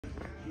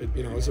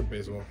it's a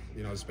baseball.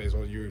 It's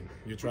baseball. You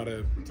try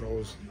to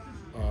throw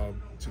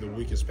to the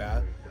weakest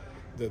path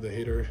that the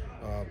hitter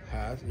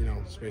has.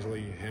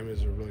 Especially him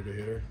is a really good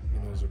hitter.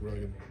 He's a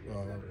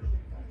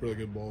really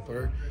good ball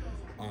player.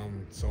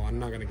 So I'm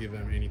not gonna give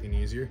them anything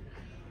easier.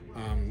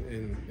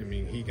 And I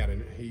mean, he got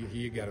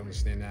to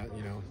understand that.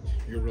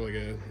 You're really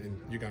good, and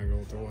you gotta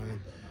go throw it.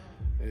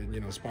 And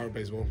it's part of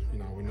baseball.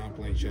 We're not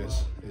playing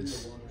chess.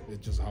 It's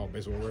just how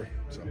baseball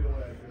works.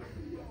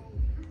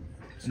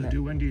 So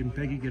do Wendy and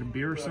Peggy get a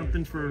beer or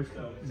something for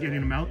getting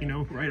them out,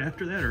 right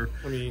after that? Or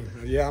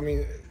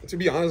To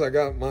be honest, I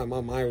got my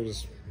mind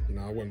was,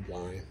 I went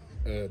blind.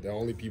 The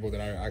only people that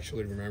I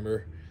actually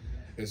remember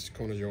is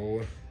Kona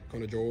Joe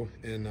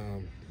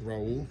and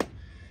Raul,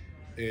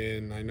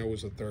 and I know it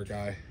was a third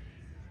guy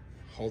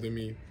holding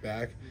me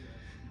back.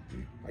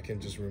 I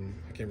can't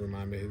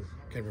remind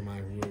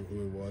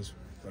who it was,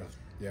 but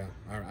yeah,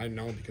 I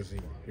know because he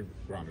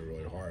brought me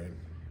really hard and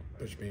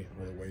pushed me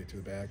all the way to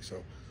the back.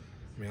 So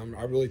I'm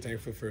really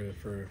thankful for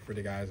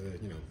the guys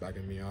that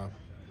backing me up,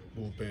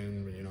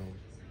 bullpen,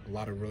 a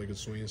lot of really good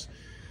swings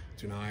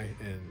tonight,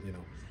 and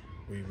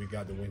we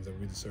got the wins that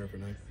we deserve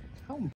tonight.